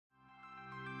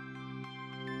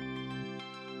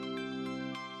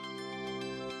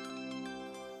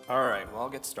All right, well, I'll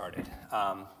get started.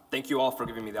 Thank you all for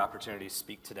giving me the opportunity to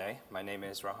speak today. My name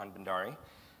is Rohan Bhandari.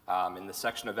 In the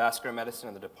section of vascular medicine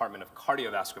in the Department of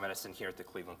Cardiovascular Medicine here at the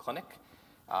Cleveland Clinic.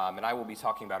 And I will be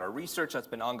talking about our research that's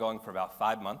been ongoing for about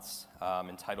 5 months,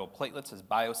 entitled Platelets as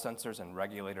Biosensors and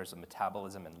Regulators of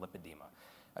Metabolism and Lipedema.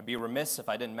 I'd be remiss if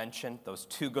I didn't mention those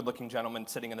two good-looking gentlemen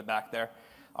sitting in the back there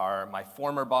are my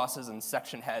former bosses and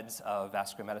section heads of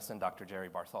vascular medicine, Dr. Jerry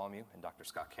Bartholomew and Dr.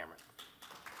 Scott Cameron.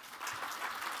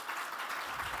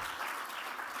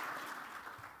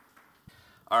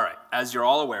 All right, as you're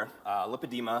all aware,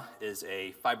 lipedema is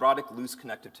a fibrotic loose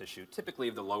connective tissue, typically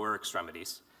of the lower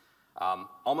extremities.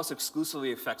 Almost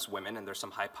exclusively affects women, and there's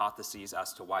some hypotheses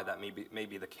as to why that may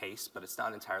be the case, but it's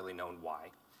not entirely known why.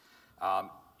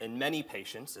 In many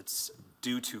patients, it's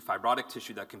due to fibrotic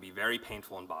tissue that can be very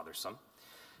painful and bothersome.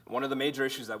 One of the major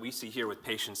issues that we see here with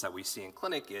patients that we see in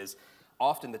clinic is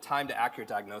often the time to accurate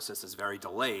diagnosis is very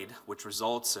delayed, which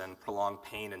results in prolonged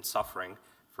pain and suffering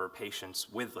for patients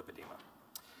with lipedema.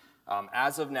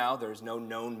 As of now, there's no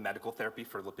known medical therapy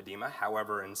for lipedema.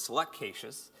 However, in select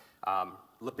cases,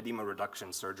 lipedema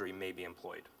reduction surgery may be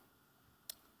employed.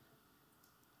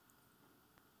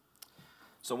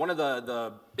 So one of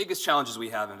the biggest challenges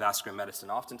we have in vascular medicine,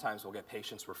 oftentimes we'll get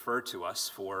patients referred to us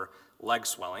for leg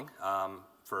swelling,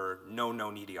 for no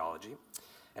known etiology.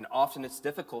 And often it's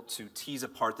difficult to tease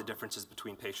apart the differences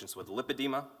between patients with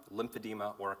lipedema,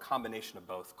 lymphedema, or a combination of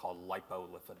both called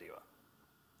lipolipedema.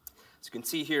 So you can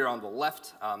see here on the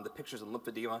left, the pictures of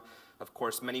lymphedema. Of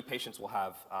course, many patients will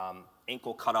have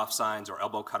ankle cutoff signs or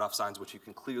elbow cutoff signs, which you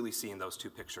can clearly see in those two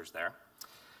pictures there.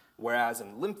 Whereas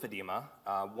in lymphedema,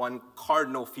 one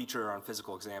cardinal feature on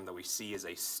physical exam that we see is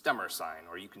a stemmer sign,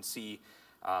 or you can see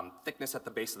thickness at the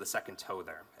base of the second toe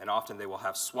there. And often they will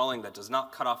have swelling that does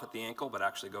not cut off at the ankle, but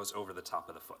actually goes over the top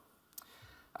of the foot.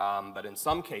 But in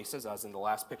some cases, as in the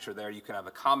last picture there, you can have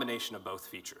a combination of both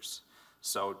features.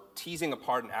 So teasing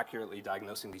apart and accurately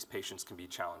diagnosing these patients can be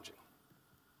challenging.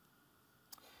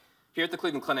 Here at the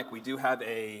Cleveland Clinic, we do have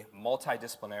a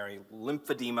multidisciplinary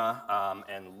lymphedema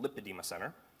and lipedema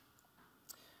center.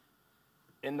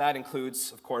 And that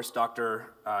includes, of course,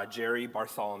 Dr. Jerry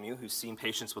Bartholomew, who's seen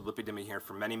patients with lipedema here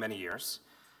for many, many years,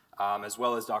 as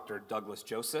well as Dr. Douglas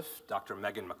Joseph, Dr.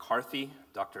 Megan McCarthy,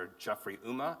 Dr. Jeffrey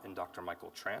Uma, and Dr.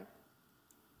 Michael Tran.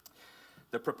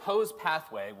 The proposed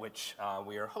pathway, which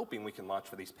we are hoping we can launch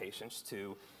for these patients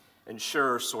to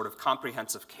ensure sort of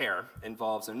comprehensive care,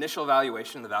 involves initial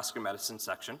evaluation in the vascular medicine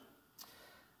section,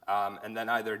 and then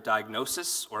either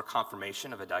diagnosis or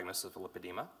confirmation of a diagnosis of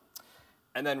lipedema,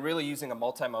 and then really using a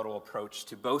multimodal approach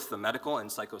to both the medical and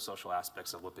psychosocial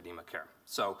aspects of lipedema care.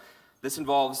 So this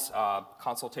involves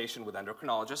consultation with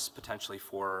endocrinologists, potentially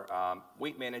for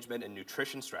weight management and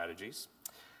nutrition strategies,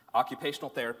 occupational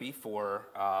therapy for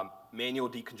manual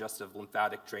decongestive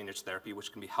lymphatic drainage therapy,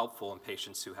 which can be helpful in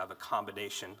patients who have a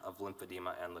combination of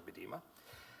lymphedema and lipedema,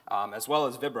 as well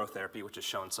as vibrotherapy, which has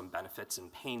shown some benefits in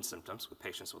pain symptoms with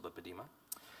patients with lipedema.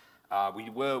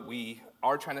 We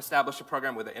are trying to establish a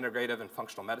program with the integrative and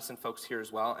functional medicine folks here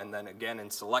as well, and then again, in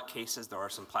select cases, there are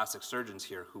some plastic surgeons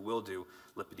here who will do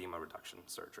lipedema reduction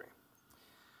surgery.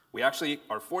 We actually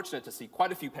are fortunate to see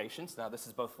quite a few patients. Now, this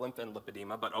is both lymph and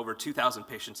lipedema, but over 2,000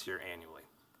 patients here annually.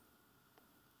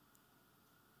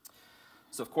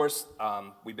 So, of course,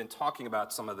 we've been talking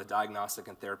about some of the diagnostic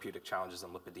and therapeutic challenges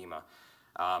in lipedema.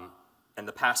 In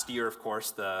the past year, of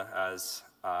course, as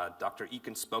Dr.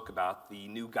 Eakin spoke about, the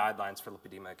new guidelines for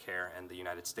lipedema care in the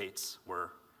United States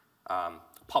were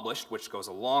published, which goes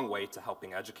a long way to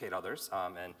helping educate others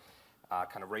and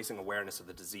kind of raising awareness of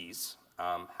the disease.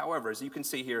 However, as you can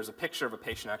see here is a picture of a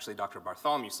patient actually Dr.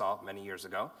 Bartholomew saw many years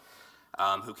ago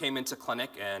who came into clinic,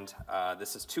 and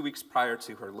this is 2 weeks prior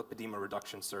to her lipedema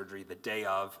reduction surgery, the day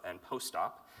of and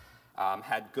post-op,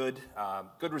 had good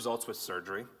results with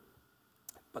surgery.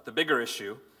 But the bigger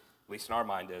issue, at least in our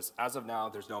mind, is as of now,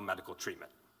 there's no medical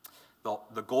treatment.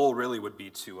 The goal really would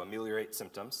be to ameliorate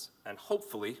symptoms and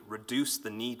hopefully reduce the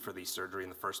need for these surgery in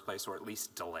the first place, or at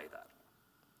least delay that.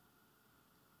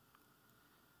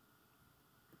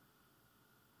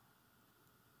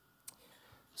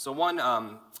 So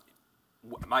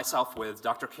myself with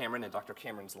Dr. Cameron and Dr.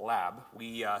 Cameron's lab,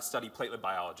 we study platelet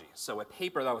biology. So a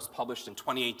paper that was published in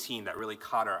 2018 that really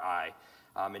caught our eye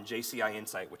in JCI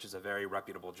Insight, which is a very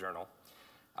reputable journal,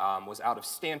 was out of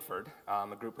Stanford,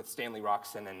 a group with Stanley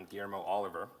Roxon and Guillermo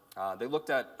Oliver. They looked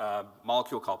at a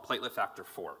molecule called platelet factor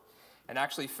 4 and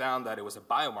actually found that it was a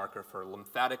biomarker for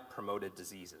lymphatic promoted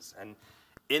diseases. And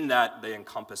in that, they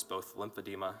encompass both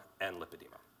lymphedema and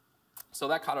lipedema. So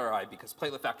that caught our eye because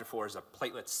platelet factor 4 is a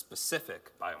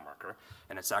platelet-specific biomarker,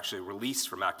 and it's actually released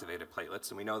from activated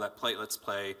platelets. And we know that platelets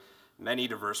play many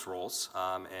diverse roles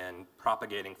in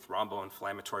propagating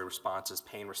thromboinflammatory responses,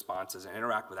 pain responses, and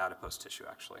interact with adipose tissue,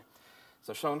 actually.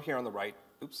 So shown here on the right,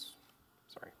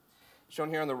 shown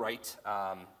here on the right,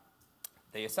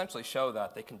 they essentially show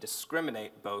that they can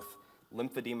discriminate both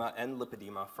lymphedema and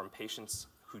lipedema from patients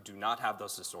who do not have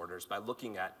those disorders by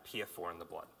looking at PF4 in the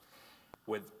blood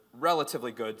with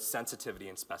relatively good sensitivity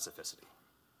and specificity.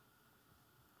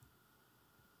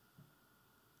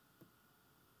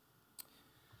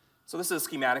 So this is a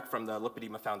schematic from the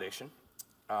Lipedema Foundation.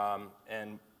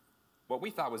 And what we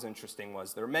thought was interesting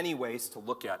was there are many ways to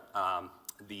look at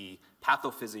the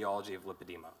pathophysiology of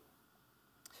lipedema.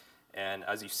 And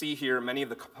as you see here, many of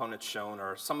the components shown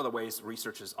are some of the ways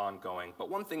research is ongoing. But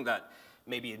one thing that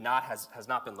maybe has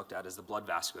not been looked at is the blood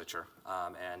vasculature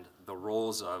and the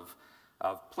roles of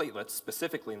platelets,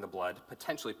 specifically in the blood,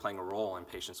 potentially playing a role in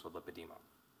patients with lipedema.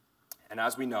 And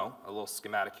as we know, a little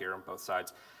schematic here on both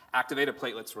sides, activated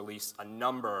platelets release a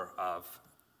number of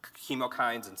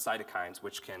chemokines and cytokines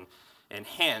which can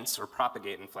enhance or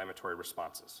propagate inflammatory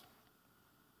responses.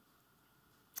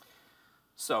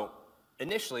 So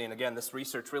initially, and again, this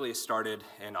research really started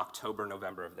in October,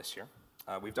 November of this year.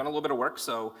 We've done a little bit of work,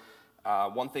 so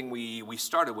one thing we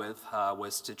started with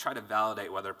was to try to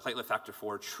validate whether platelet factor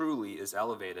 4 truly is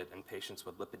elevated in patients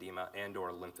with lipedema and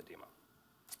or lymphedema.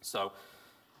 So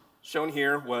shown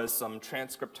here was some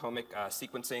transcriptomic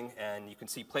sequencing, and you can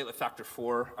see platelet factor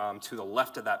 4 to the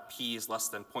left of that P is less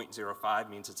than 0.05,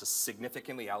 means it's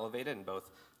significantly elevated in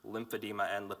both lymphedema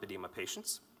and lipedema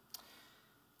patients.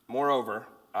 Moreover,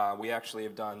 we actually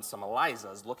have done some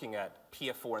ELISAs looking at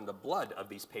PF4 in the blood of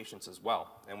these patients as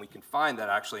well, and we can find that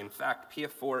actually, in fact,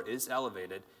 PF4 is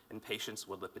elevated in patients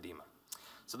with lipedema.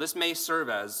 So this may serve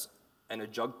as an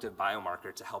adjunctive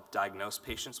biomarker to help diagnose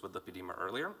patients with lipedema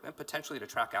earlier and potentially to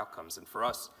track outcomes. And for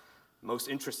us, most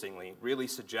interestingly, really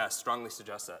strongly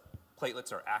suggests that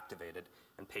platelets are activated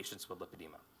in patients with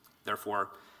lipedema.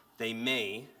 Therefore, they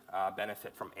may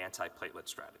benefit from antiplatelet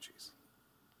strategies.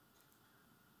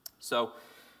 So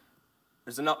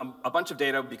there's a bunch of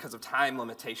data because of time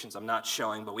limitations I'm not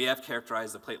showing, but we have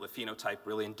characterized the platelet phenotype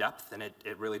really in depth, and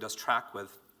it really does track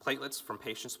with platelets from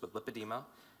patients with lipedema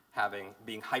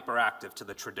being hyperactive to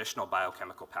the traditional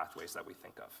biochemical pathways that we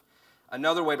think of.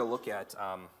 Another way to look at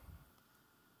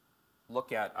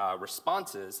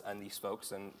responses on these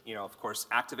folks, and of course,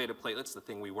 activated platelets, the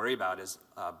thing we worry about is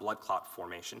blood clot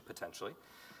formation potentially.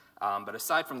 But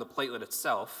aside from the platelet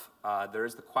itself, there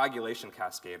is the coagulation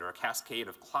cascade, or a cascade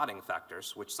of clotting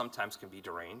factors, which sometimes can be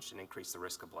deranged and increase the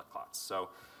risk of blood clots. So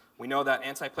we know that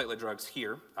antiplatelet drugs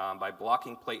here, by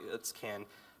blocking platelets, can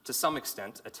to some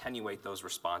extent attenuate those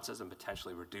responses and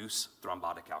potentially reduce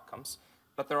thrombotic outcomes.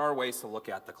 But there are ways to look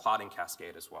at the clotting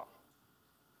cascade as well.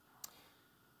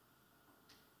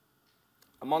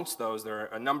 Amongst those, there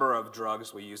are a number of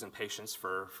drugs we use in patients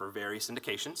for various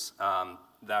indications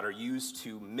that are used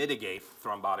to mitigate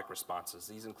thrombotic responses.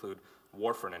 These include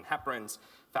warfarin and heparins,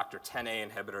 factor Xa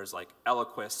inhibitors like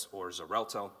Eliquis or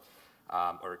Xarelto,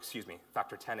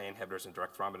 factor Xa inhibitors and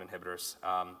direct thrombin inhibitors,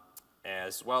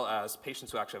 as well as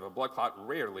patients who actually have a blood clot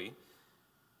rarely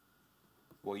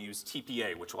will use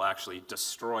TPA, which will actually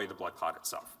destroy the blood clot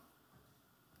itself.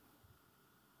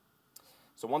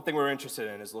 So one thing we're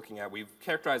interested in is looking at, we've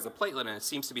characterized the platelet and it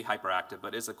seems to be hyperactive,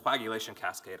 but is the coagulation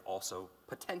cascade also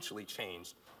potentially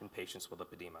changed in patients with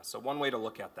lipedema? So one way to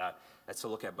look at that is to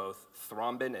look at both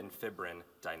thrombin and fibrin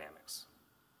dynamics.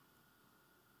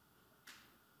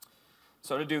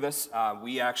 So to do this,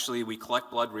 we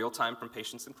collect blood real time from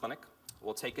patients in clinic.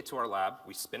 We'll take it to our lab,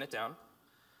 we spin it down.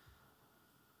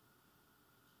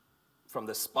 From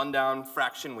the spun down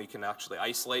fraction, we can actually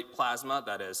isolate plasma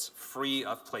that is free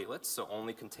of platelets, so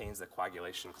only contains the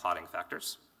coagulation clotting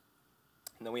factors.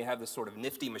 And then we have this sort of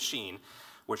nifty machine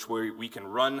which we can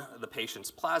run the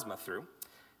patient's plasma through,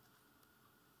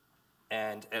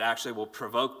 and it actually will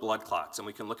provoke blood clots, and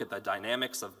we can look at the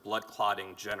dynamics of blood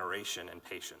clotting generation in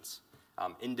patients,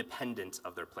 independent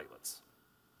of their platelets.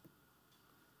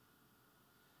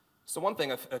 So one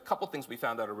thing, a couple things we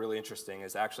found that are really interesting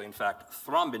is actually, in fact,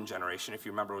 thrombin generation, if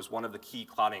you remember, was one of the key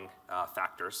clotting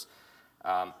factors,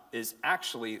 is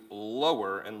actually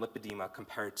lower in lipedema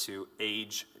compared to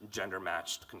age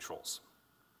gender-matched controls.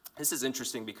 This is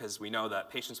interesting because we know that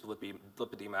patients with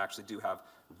lipedema actually do have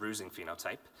bruising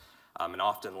phenotype, and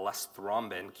often less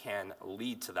thrombin can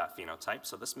lead to that phenotype.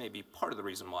 So this may be part of the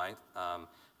reason why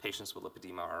patients with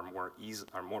lipedema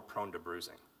are more prone to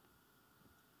bruising.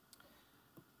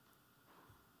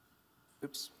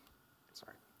 Oops,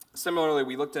 sorry. Similarly,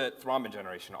 we looked at thrombin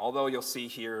generation. Although you'll see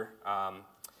here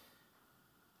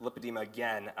lipedema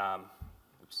again,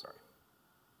 oops, sorry.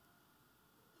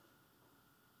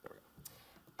 There we go.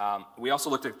 We also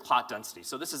looked at clot density.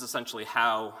 So this is essentially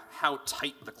how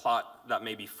tight the clot that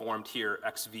may be formed here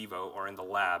ex vivo or in the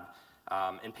lab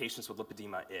in patients with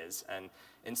lipedema is. And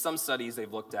in some studies,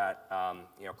 they've looked at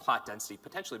clot density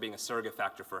potentially being a surrogate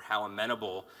factor for how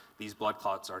amenable these blood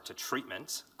clots are to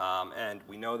treatment. And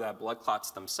we know that blood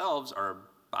clots themselves are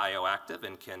bioactive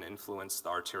and can influence the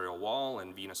arterial wall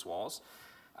and venous walls.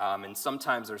 And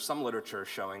sometimes there's some literature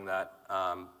showing that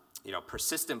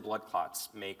persistent blood clots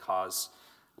may cause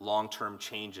long-term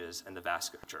changes in the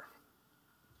vasculature.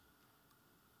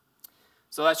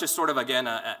 So that's just sort of, again,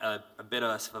 a bit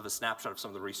of a snapshot of some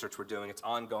of the research we're doing. It's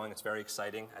ongoing. It's very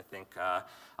exciting. I think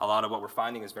a lot of what we're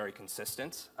finding is very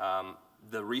consistent.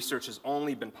 The research has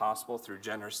only been possible through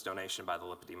generous donation by the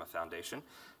Lipedema Foundation.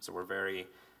 So we're very,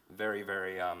 very,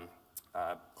 very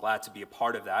glad to be a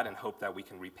part of that and hope that we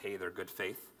can repay their good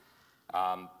faith.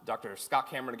 Dr. Scott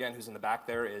Cameron, again, who's in the back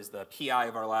there, is the PI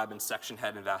of our lab in section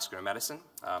head and vascular medicine.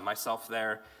 Myself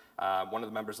there, one of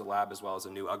the members of the lab, as well as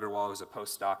Anu Agarwal, who's a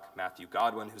postdoc, Matthew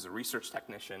Godwin, who's a research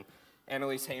technician,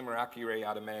 Annalise Hamer, Akire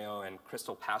Adameo, and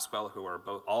Crystal Pasquale, who are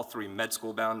all three med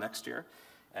school bound next year,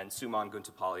 and Suman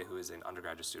Guntupalli, who is an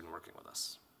undergraduate student working with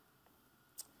us.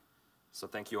 So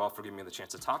thank you all for giving me the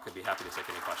chance to talk. I'd be happy to take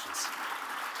any questions.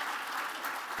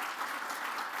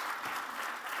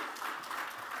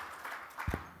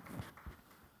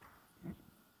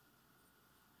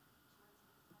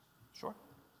 Sure.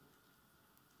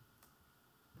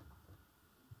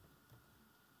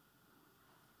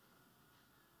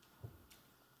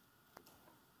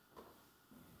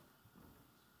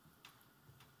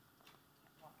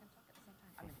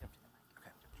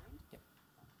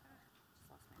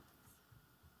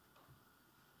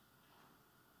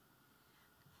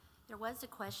 There was a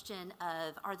question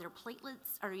of, are there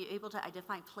platelets, are you able to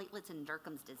identify platelets in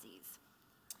Derkham's disease?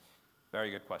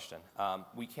 Very good question.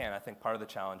 We can. I think part of the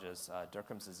challenge is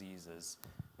Derkham's disease is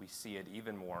we see it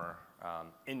even more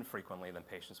infrequently than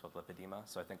patients with lipedema.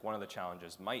 So I think one of the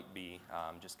challenges might be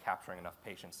just capturing enough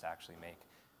patients to actually make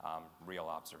real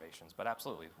observations. But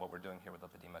absolutely, what we're doing here with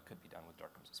lipedema could be done with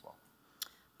Derkham's as well.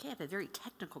 Okay, I have a very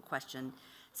technical question.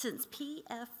 Since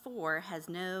PF4 has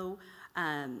no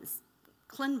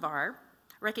ClinVar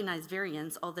recognized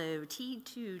variants, although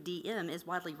T2DM is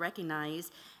widely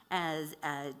recognized as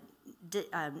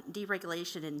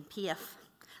deregulation in PF.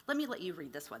 Let me let you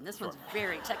read this one. This one's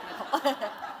very technical.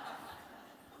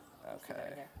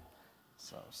 Okay.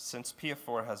 So since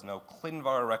PF4 has no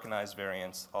ClinVar recognized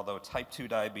variants, although type 2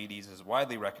 diabetes is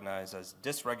widely recognized as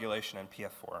dysregulation in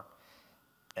PF4,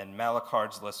 and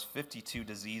Malacard's lists 52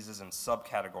 diseases and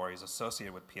subcategories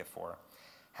associated with PF4,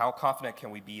 how confident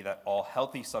can we be that all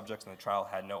healthy subjects in the trial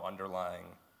had no underlying,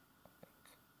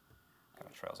 kind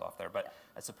of trails off there, but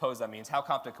I suppose that means how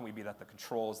confident can we be that the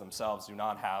controls themselves do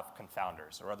not have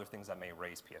confounders or other things that may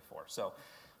raise PF4? So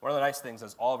one of the nice things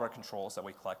is all of our controls that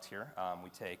we collect here, we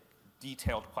take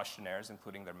detailed questionnaires,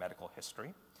 including their medical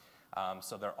history.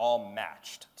 So they're all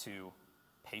matched to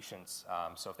patients.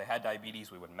 So if they had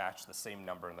diabetes, we would match the same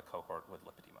number in the cohort with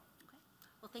lipedema.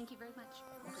 Well, thank you very much.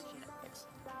 I appreciate it. Thanks.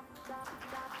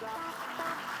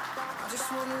 I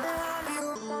just wanna love you.